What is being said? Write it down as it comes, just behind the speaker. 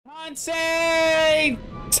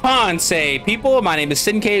Tansei, people, my name is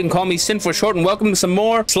Sin K, and call me Sin for short, and welcome to some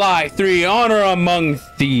more Sly 3 Honor Among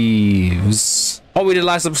Thieves. What we did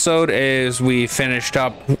last episode is we finished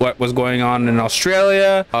up what was going on in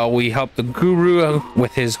Australia. We helped the guru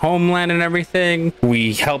with his homeland and everything.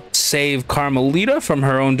 We helped save Carmelita from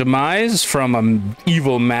her own demise from an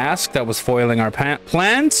evil mask that was foiling our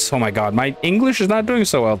plans. Oh my god, my English is not doing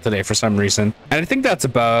so well today for some reason. And I think that's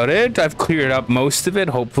about it. I've cleared up most of it.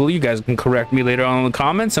 Hopefully you guys can correct me later on in the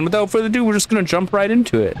comments. And without further ado, we're just gonna jump right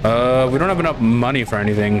into it. We don't have enough money for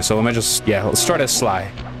anything, so let me just, yeah, let's start as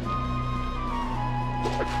Sly.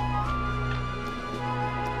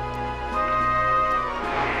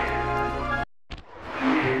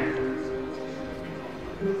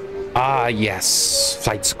 Ah, yes,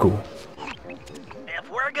 flight school. If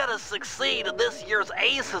we're gonna succeed in this year's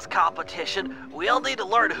Aces competition, we'll need to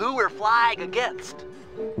learn who we're flying against.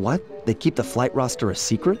 What? They keep the flight roster a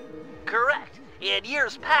secret? Correct. In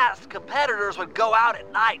years past, competitors would go out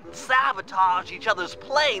at night and sabotage each other's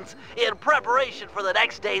planes in preparation for the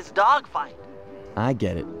next day's dogfight. I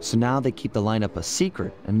get it. So now they keep the lineup a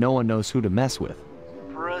secret, and no one knows who to mess with.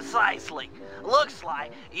 Precisely. Look,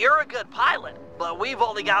 Sly, you're a good pilot, but we've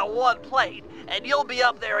only got one plane, and you'll be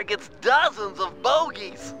up there against dozens of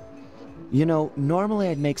bogeys. You know, normally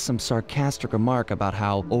I'd make some sarcastic remark about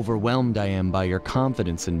how overwhelmed I am by your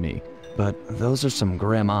confidence in me, but those are some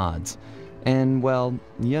grim odds. And, well,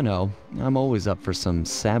 you know, I'm always up for some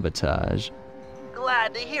sabotage.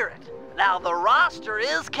 Glad to hear it. Now, the roster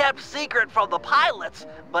is kept secret from the pilots,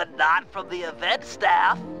 but not from the event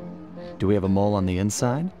staff. Do we have a mole on the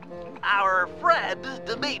inside? Our friend,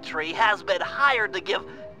 Dimitri, has been hired to give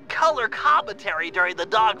color commentary during the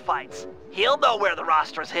dogfights. He'll know where the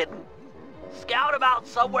roster's hidden. Scout him out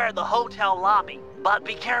somewhere in the hotel lobby. But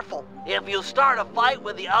be careful. If you start a fight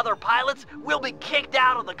with the other pilots, we'll be kicked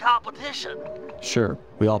out of the competition. Sure,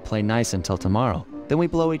 we all play nice until tomorrow. Then we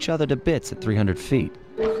blow each other to bits at 300 feet.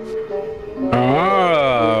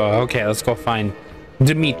 Oh, okay, let's go find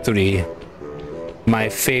Dimitri. My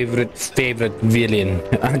favorite villain.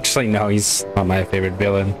 Actually, no, he's not my favorite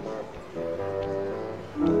villain.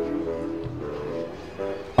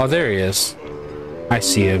 Oh, there he is. I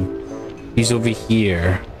see him. He's over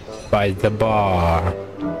here by the bar.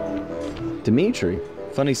 Dimitri,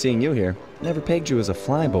 funny seeing you here. Never pegged you as a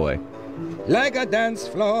flyboy. Like a dance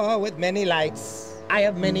floor with many lights, I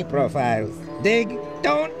have many profiles. Dig,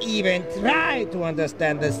 don't even try to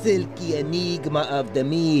understand the silky enigma of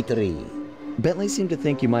Dimitri. Bentley seemed to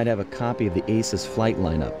think you might have a copy of the Aces flight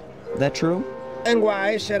lineup. That true? And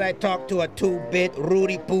why should I talk to a two-bit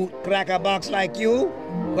Rudy Poot crackerbox like you?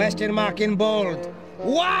 Question mark in bold.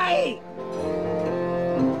 Why?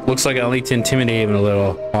 Looks like I'll need to intimidate him a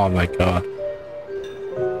little. Oh my god.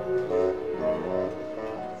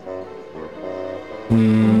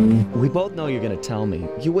 We both know you're gonna tell me.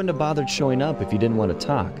 You wouldn't have bothered showing up if you didn't want to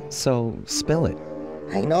talk. So, spill it.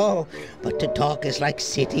 I know, but to talk is like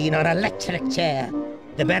sitting on an electric chair.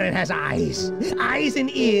 The Baron has eyes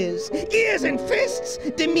and ears and fists.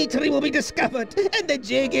 Dimitri will be discovered, and the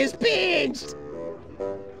jig is pinched.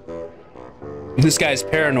 This guy's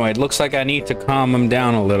paranoid. Looks like I need to calm him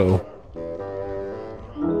down a little.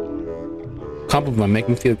 Compliment, make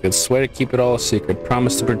him feel good. Swear to keep it all a secret.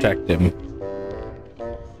 Promise to protect him.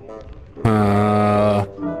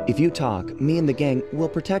 If you talk, me and the gang will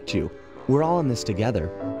protect you. We're all in this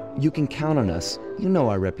together. You can count on us. You know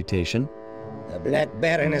our reputation. The Black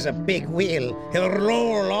Baron is a big wheel. He'll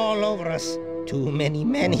roll all over us. Too many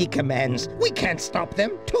men he commands. We can't stop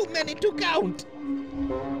them. Too many to count.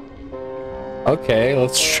 Okay,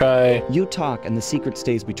 let's try. You talk and the secret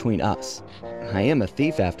stays between us. I am a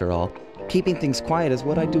thief after all. Keeping things quiet is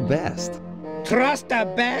what I do best. Trust a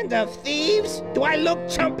band of thieves? Do I look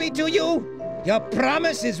chumpy to you? Your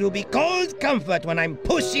promises will be cold comfort when I'm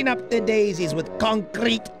pushing up the daisies with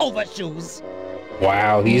concrete overshoes.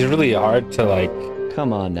 Wow, he's really hard to like.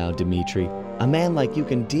 Come on now, Dimitri. A man like you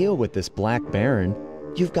can deal with this Black Baron.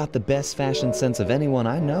 You've got the best fashion sense of anyone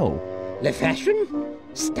I know. Le fashion?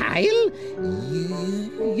 Style?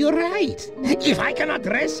 You're right. If I cannot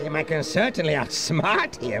dress him, I can certainly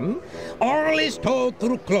outsmart him. All is told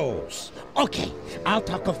through clothes. Okay, I'll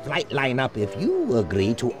talk a flight lineup if you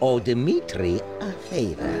agree to owe Dimitri a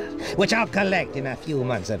favor, which I'll collect in a few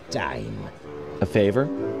months of time. A favor?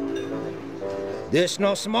 This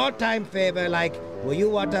no small-time favor like, will you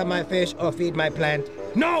water my fish or feed my plant?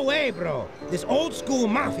 No way, bro. This old-school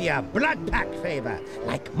mafia blood-pact favor,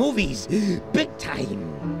 like movies, big time.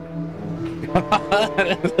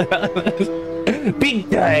 Big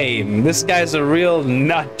time. This guy's a real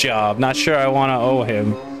nut job. Not sure I want to owe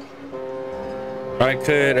him. I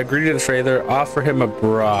could agree to the trailer, offer him a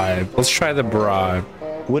bribe. Let's try the bribe.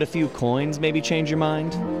 Would a few coins maybe change your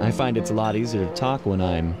mind? I find it's a lot easier to talk when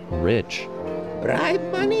I'm rich. Bribe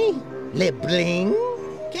money? Le bling?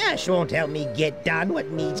 Cash won't help me get done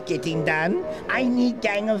what needs getting done. I need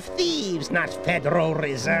gang of thieves, not Federal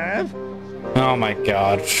Reserve. Oh my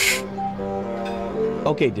god.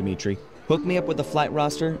 Okay, Dimitri. Hook me up with a flight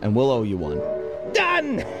roster and we'll owe you one.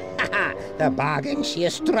 Done! The bargain she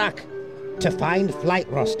has struck. To find flight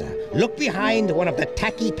roster, look behind one of the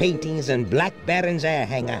tacky paintings in Black Baron's air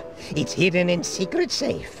hangar. It's hidden in secret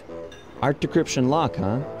safe. Art decryption lock,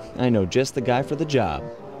 huh? I know just the guy for the job.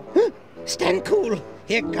 Stand cool.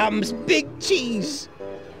 Here comes Big Cheese.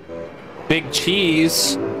 Big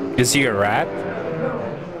Cheese? Is he a rat?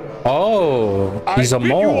 Oh, he's a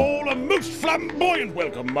mole. I bid you all a most flamboyant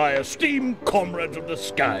welcome, my esteemed comrades of the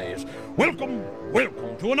skies. Welcome,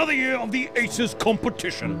 welcome to another year of the Aces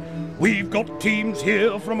competition. We've got teams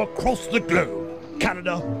here from across the globe.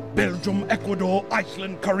 Canada, Belgium, Ecuador,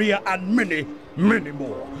 Iceland, Korea, and many, many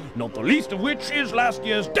more. Not the least of which is last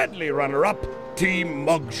year's deadly runner-up, Team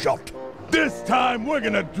Mugshot. This time we're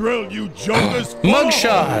gonna drill you jokers.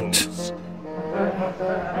 Mugshot!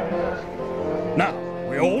 Now,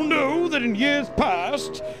 we all know that in years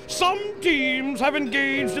past, some teams have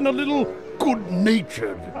engaged in a little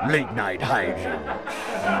good-natured late-night hijinks.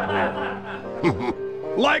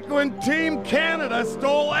 Like when Team Canada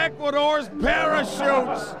stole Ecuador's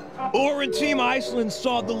parachutes. Or when Team Iceland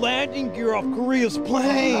sawed the landing gear off Korea's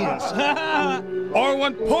planes. Or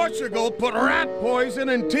when Portugal put rat poison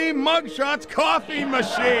in Team Mugshot's coffee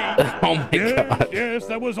machine. Oh my god. Yes,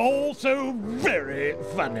 that was also very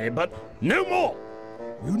funny, but no more.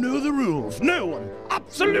 You know the rules. No one,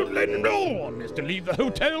 absolutely no one, is to leave the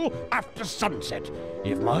hotel after sunset.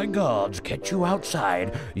 If my guards catch you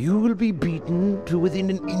outside, you will be beaten to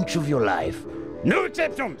within an inch of your life. No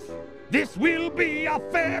exceptions. This will be a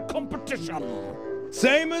fair competition.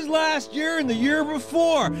 Same as last year and the year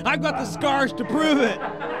before. I've got the scars to prove it.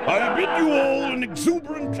 I bid you all an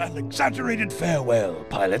exuberant and exaggerated farewell,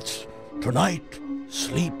 pilots. Tonight,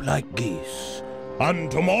 sleep like geese.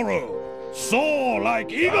 And tomorrow, soar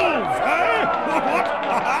like eagles, eh? What?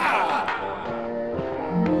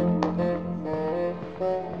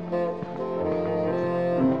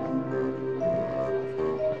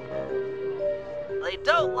 They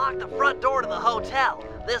don't lock the front door to the hotel.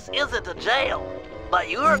 This isn't a jail. But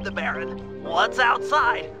you heard the Baron. Once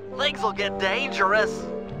outside, things will get dangerous.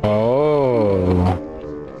 Oh.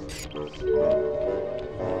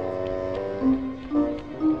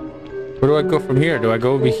 Where do I go from here? Do I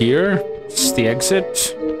go over here? It's the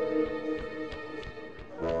exit.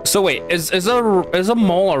 So wait, is a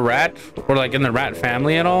mole a rat, or like in the rat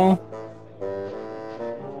family at all?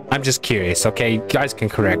 I'm just curious. Okay, you guys can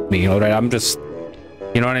correct me. All right, I'm just,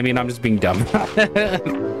 you know what I mean? I'm just being dumb.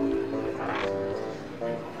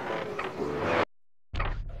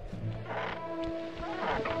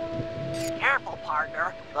 Careful,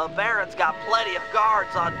 partner. The Baron's got plenty of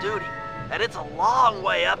guards on duty, and it's a long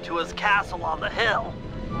way up to his castle on the hill.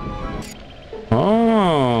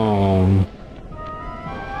 Oh.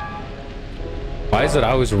 Why is it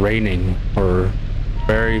always raining or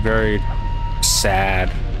very, very sad?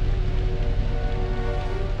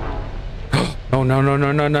 Oh, no, no,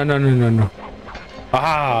 no, no, no, no, no, no, no.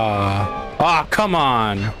 Ah, come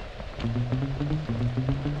on.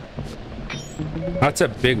 That's a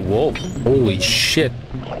big wolf. Holy shit.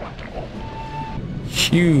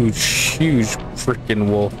 Huge, huge freaking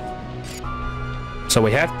wolf. So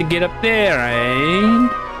we have to get up there, eh?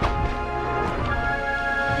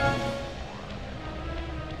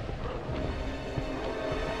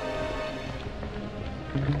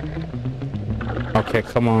 Okay,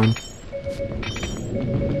 come on.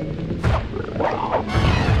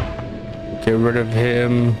 Get rid of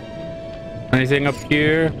him. Anything up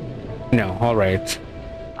here? No, all right.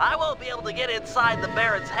 I won't be able to get inside the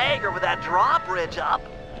Baron's hangar with that drawbridge up.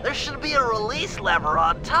 There should be a release lever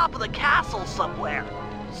on top of the castle somewhere.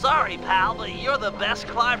 Sorry, pal, but you're the best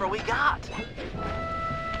climber we got.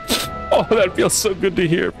 Oh, that feels so good to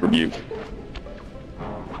hear from you.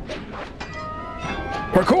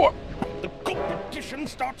 Parkour! The competition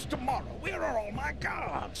starts tomorrow. Where are all my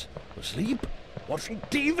guards? Asleep? Watching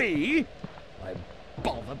TV? Why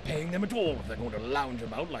bother paying them at all if they're going to lounge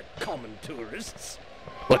about like common tourists?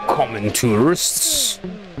 Like common tourists?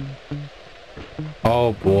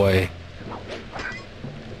 Oh boy.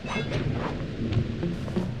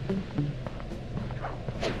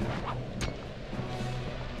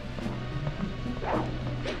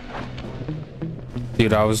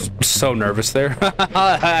 Dude, I was so nervous there.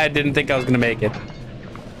 I didn't think I was gonna make it.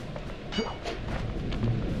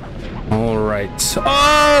 right.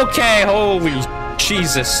 Okay, holy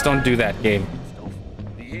Jesus. Don't do that, game.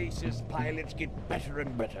 The Aces pilots get better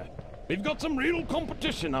and better. We've got some real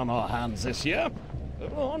competition on our hands this year.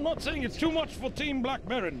 Oh, I'm not saying it's too much for Team Black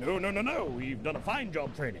Baron. No. We've done a fine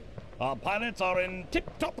job training. Our pilots are in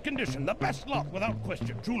tip-top condition. The best lot, without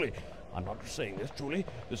question. Truly. I'm not just saying this, truly.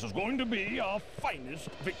 This is going to be our finest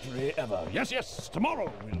victory ever. Yes.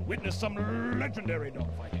 Tomorrow we'll witness some legendary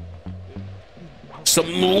dogfighting.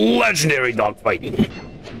 Some legendary dogfighting.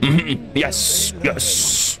 Yes.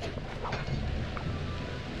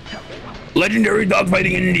 Legendary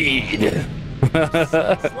dogfighting indeed.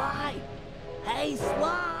 Sly! Hey,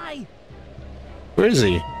 Sly! Where is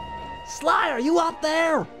he? Sly, are you up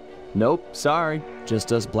there? Nope, sorry.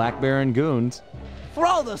 Just us Black Baron goons.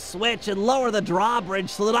 Throw the switch and lower the drawbridge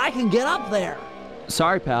so that I can get up there.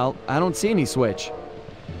 Sorry, pal. I don't see any switch.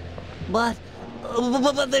 But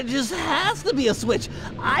there just has to be a switch.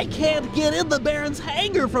 I can't get in the Baron's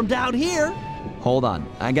hangar from down here. Hold on.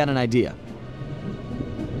 I got an idea.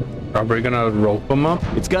 Are we gonna rope him up?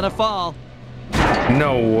 It's gonna fall.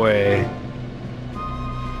 No way.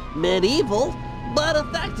 Medieval, but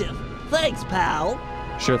effective. Thanks, pal.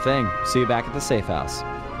 Sure thing. See you back at the safe house.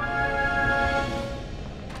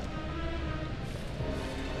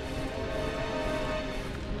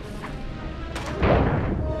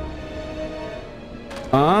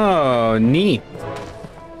 Oh, neat.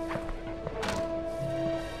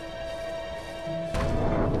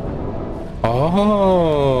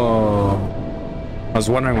 Oh. I was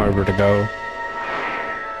wondering where we were to go.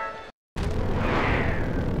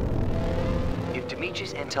 If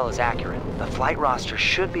Dimitri's intel is accurate, the flight roster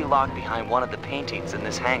should be locked behind one of the paintings in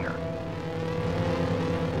this hangar.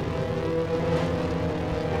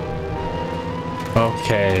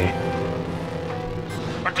 Okay.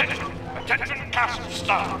 Attention, castle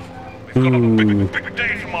staff. We've got a big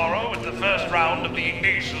day tomorrow with the first round of the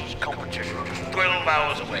Aces competition, just 12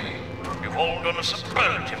 hours away. You've all done a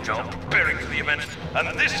superlative job preparing for the event,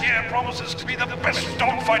 and this year promises to be the best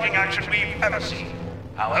dogfighting action we've ever seen.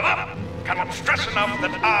 However, cannot stress enough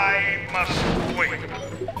that I must win.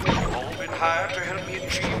 You've all been hired to help me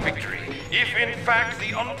achieve victory. If in fact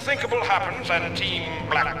the unthinkable happens and Team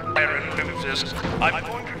Black Baron loses, I'm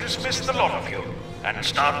going to dismiss the lot of you and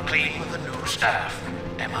start clean with the new staff.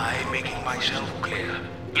 Am I making myself clear?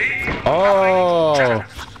 Please. Oh.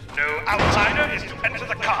 No outsider is to enter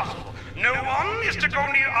the castle. No one is to go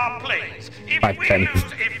near our planes. If I we can. lose,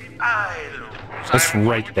 if I lose, That's I'm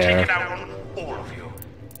right going to there. take it out on all of you.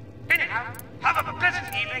 Anyhow, have a pleasant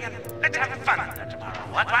evening and let's have fun with that tomorrow.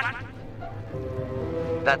 What?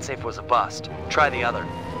 That safe was a bust. Try the other.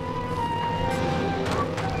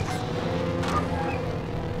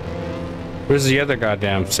 Where's the other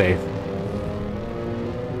goddamn safe?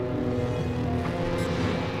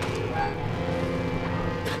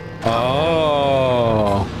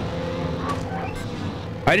 Oh.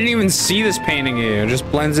 I didn't even see this painting here. It just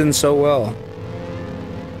blends in so well.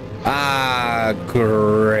 Ah,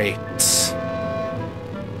 great.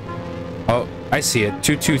 Oh, I see it.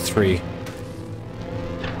 223.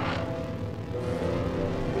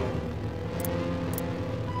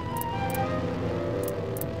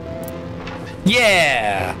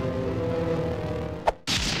 Yeah!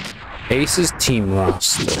 Ace's team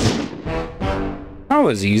roster. That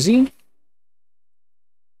was easy.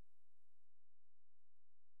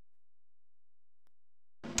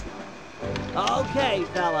 Okay,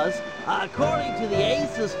 fellas. According to the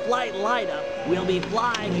Aces flight lineup, we'll be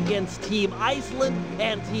flying against Team Iceland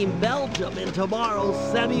and Team Belgium in tomorrow's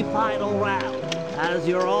semi-final round. As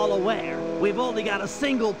you're all aware, we've only got a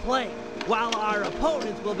single plane, while our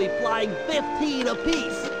opponents will be flying 15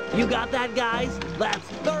 apiece. You got that, guys? That's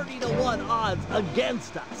 30-to-1 odds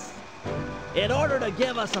against us. In order to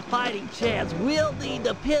give us a fighting chance, we'll need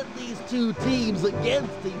to pit these two teams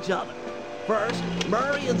against each other. First,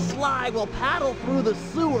 Murray and Sly will paddle through the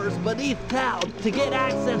sewers beneath town to get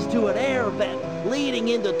access to an air vent leading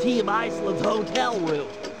into Team Iceland's hotel room.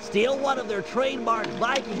 Steal one of their trademark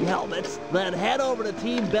Viking helmets, then head over to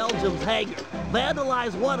Team Belgium's hangar.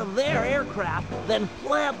 Vandalize one of their aircraft, then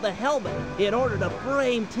plant the helmet in order to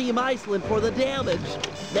frame Team Iceland for the damage.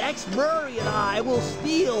 Next, Murray and I will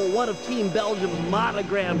steal one of Team Belgium's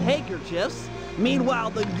monogrammed handkerchiefs.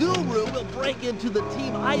 Meanwhile, the Guru will break into the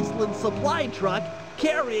Team Iceland supply truck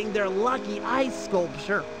carrying their lucky ice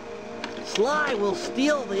sculpture. Sly will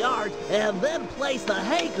steal the art and then place the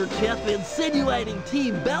handkerchief insinuating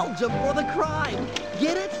Team Belgium for the crime.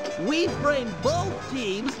 Get it? We framed both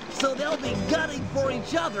teams so they'll be gunning for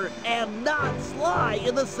each other and not Sly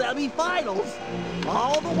in the semifinals.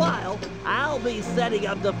 All the while, I'll be setting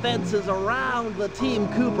up defenses around the Team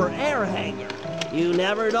Cooper air hangar. You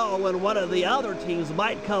never know when one of the other teams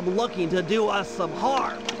might come looking to do us some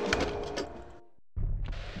harm.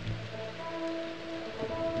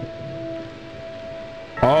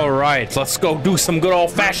 All right, let's go do some good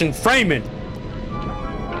old-fashioned framing.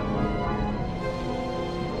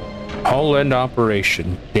 All-end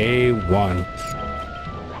operation, day 1.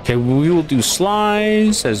 Okay, we will do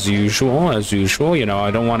slides as usual. You know,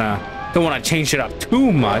 I don't wanna change it up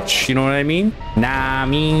too much. You know what I mean? Nah, I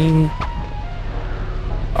mean.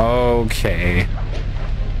 Okay.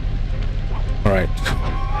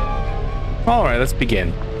 All right, let's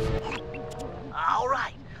begin.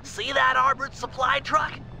 See that armored supply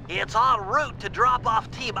truck? It's en route to drop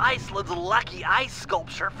off Team Iceland's lucky ice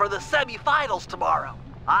sculpture for the semifinals tomorrow.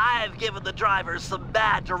 I've given the drivers some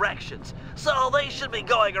bad directions, so they should be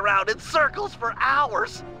going around in circles for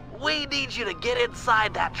hours. We need you to get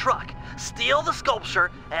inside that truck, steal the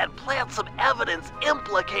sculpture, and plant some evidence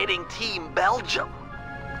implicating Team Belgium.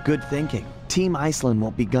 Good thinking. Team Iceland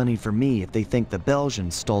won't be gunning for me if they think the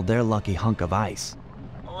Belgians stole their lucky hunk of ice.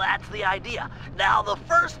 That's the idea. Now, the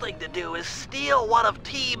first thing to do is steal one of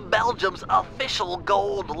Team Belgium's official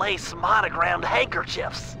gold lace monogrammed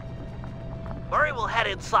handkerchiefs. Murray will head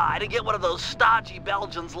inside and get one of those stodgy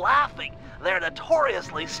Belgians laughing. They're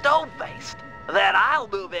notoriously stone-faced. Then I'll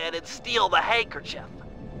move in and steal the handkerchief.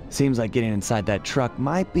 Seems like getting inside that truck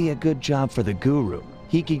might be a good job for the guru.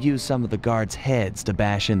 He could use some of the guards' heads to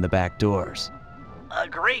bash in the back doors.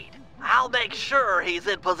 Agreed. I'll make sure he's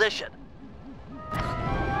in position.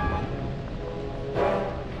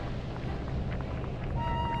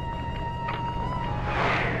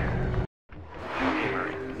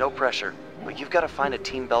 No pressure, but you've got to find a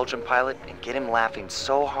Team Belgium pilot and get him laughing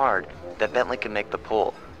so hard that Bentley can make the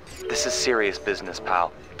pull. This is serious business,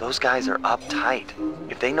 pal. Those guys are uptight.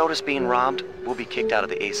 If they notice being robbed, we'll be kicked out of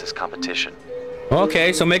the ACES competition.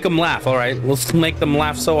 Okay, so make them laugh, all right? Let's make them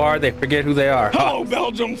laugh so hard they forget who they are. Hello,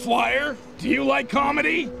 Belgium Flyer. Do you like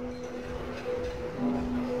comedy?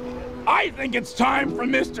 I think it's time for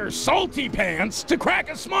Mr. Salty Pants to crack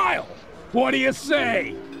a smile. What do you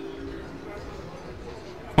say?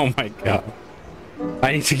 Oh my god.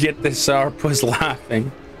 I need to get this sourpuss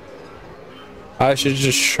laughing. I should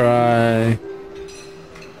just try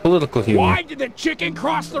political humor. Why did the chicken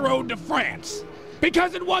cross the road to France?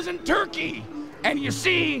 Because it wasn't turkey. And you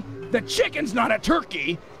see, the chicken's not a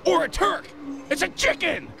turkey or a Turk. It's a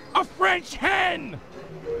chicken, a French hen.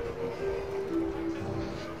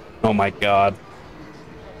 Oh my god.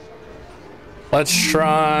 Let's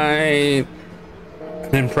try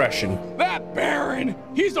an impression. That Baron,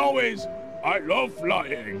 he's always, I love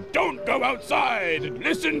flying. Don't go outside.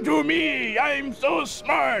 Listen to me. I'm so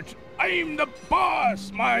smart. I'm the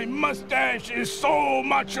boss. My mustache is so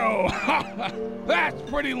macho. That's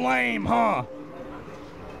pretty lame, huh?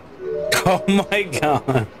 Oh my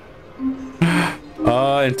god.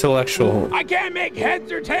 Intellectual. I can't make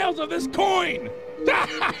heads or tails of this coin.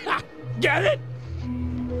 Get it?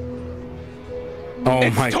 Oh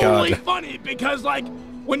it's my god. It's totally funny because, like,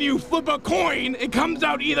 when you flip a coin, it comes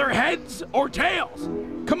out either heads or tails.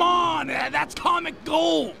 Come on, that's comic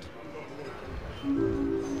gold.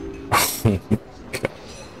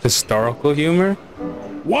 Historical humor?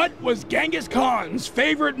 What was Genghis Khan's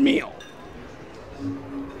favorite meal?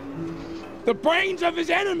 The brains of his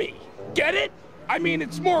enemy. Get it? I mean,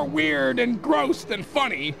 it's more weird and gross than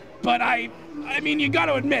funny, but I mean, you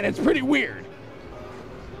gotta admit, it's pretty weird.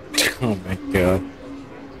 Oh my god.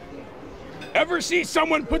 Ever see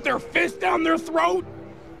someone put their fist down their throat?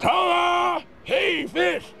 Ta-da! Hey,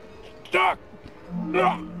 fish! Stuck!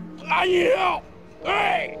 I need help!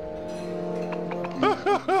 Hey!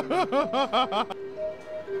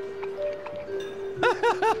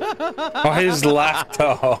 Oh, his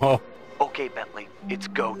laughter. Okay, Bentley, it's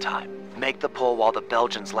go time. Make the pull while the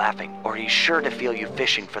Belgian's laughing, or he's sure to feel you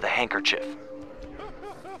fishing for the handkerchief.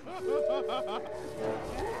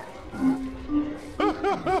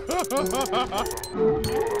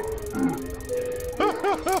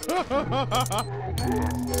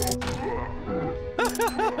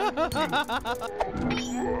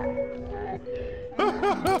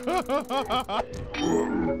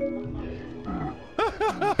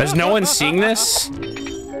 Has no one seen this?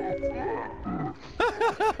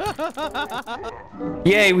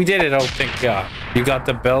 Yay, we did it. Oh, thank God. You got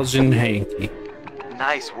the Belgian hanky.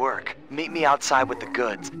 Nice work. Meet me outside with the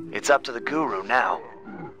goods. It's up to the guru now.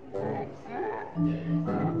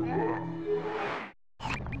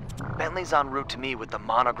 Bentley's en route to me with the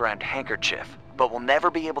monogrammed handkerchief, but we'll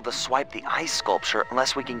never be able to swipe the ice sculpture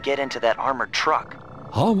unless we can get into that armored truck.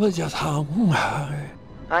 I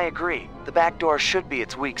agree. The back door should be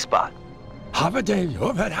its weak spot.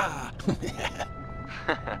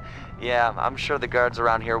 Yeah, I'm sure the guards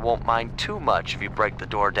around here won't mind too much if you break the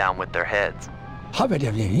door down with their heads.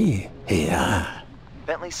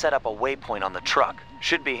 Bentley set up a waypoint on the truck.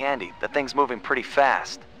 Should be handy. The thing's moving pretty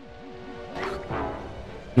fast.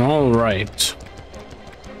 All right.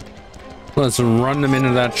 Let's run them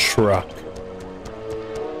into that truck.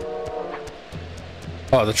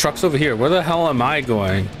 Oh, the truck's over here. Where the hell am I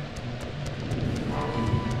going?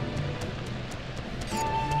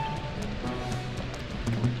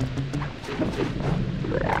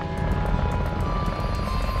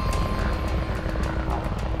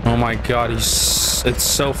 Oh my god, it's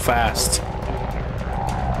so fast.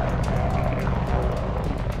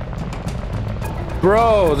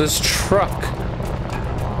 Bro, this truck.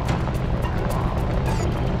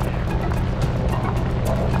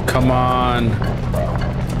 Come on.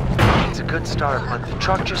 It's a good start, but the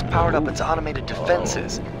truck just powered up its automated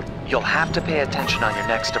defenses. You'll have to pay attention on your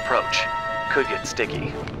next approach. Could get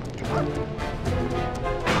sticky.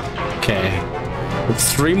 Okay.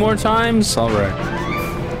 3 more times? All right.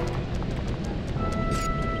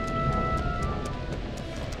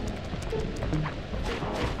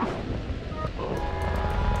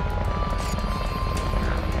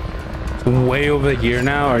 Way over here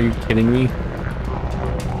now? Are you kidding me?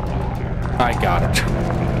 I got it.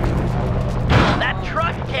 That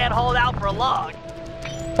truck can't hold out for long.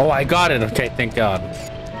 Oh, I got it. Okay, thank God.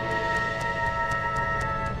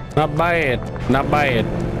 Not bad. Not bad.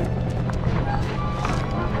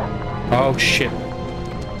 Oh, shit.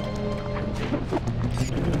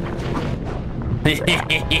 Okay,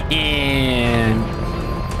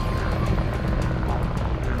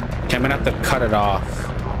 I'm gonna have to cut it off.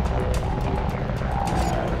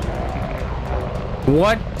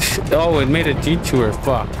 What? Oh, it made a detour.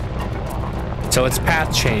 Fuck. So its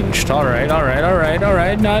path changed. All right, all right, all right, all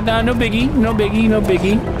right. No, no, no biggie, no biggie, no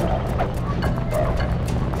biggie.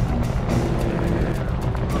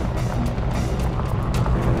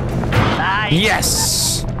 Nice.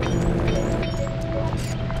 Yes.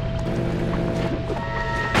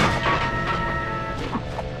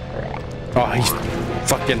 Oh, he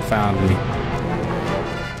fucking found me.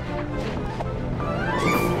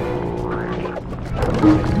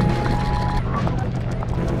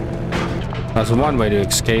 That's one way to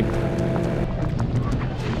escape.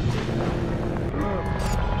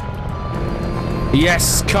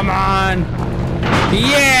 Yes, come on.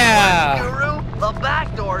 Yeah. Guru, the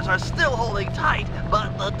back doors are still holding tight,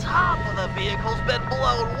 but the top of the vehicle's been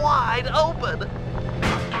blown wide open.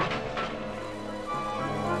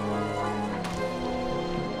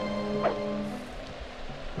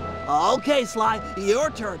 Okay, Sly,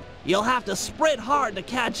 your turn. You'll have to sprint hard to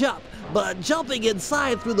catch up, but jumping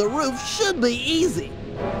inside through the roof should be easy.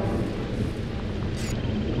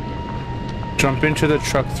 Jump into the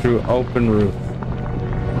truck through open roof.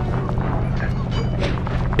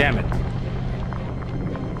 Damn it.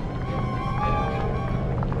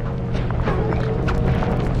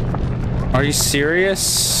 Are you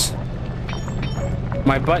serious?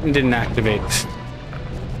 My button didn't activate.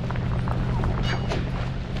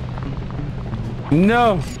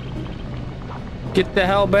 No! Get the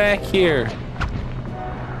hell back here.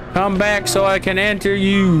 Come back so I can enter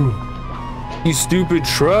you. You stupid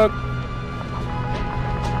truck.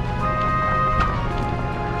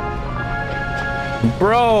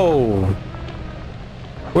 Bro!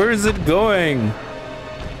 Where is it going?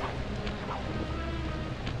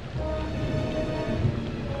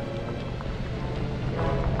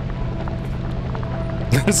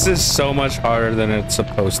 This is so much harder than it's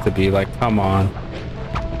supposed to be. Like, come on.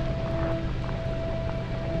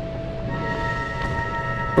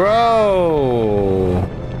 Bro!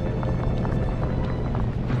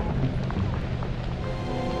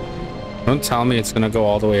 Don't tell me it's gonna go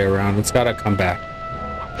all the way around. It's gotta come back.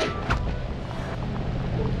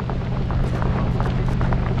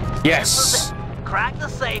 Yes! Crack the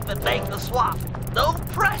safe and make the swap. No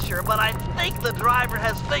pressure, but I think the driver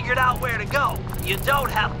has figured out where to go. You don't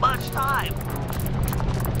have much time.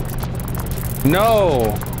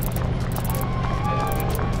 No!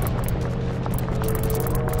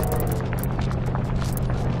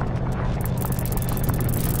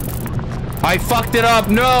 I fucked it up,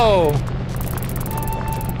 no!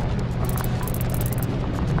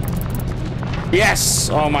 Yes!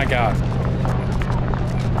 Oh my god.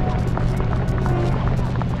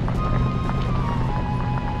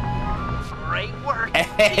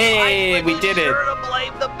 Hey, we did it. Sure to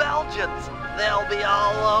blame the Belgians. They'll be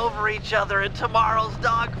all over each other in tomorrow's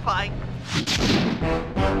dogfight.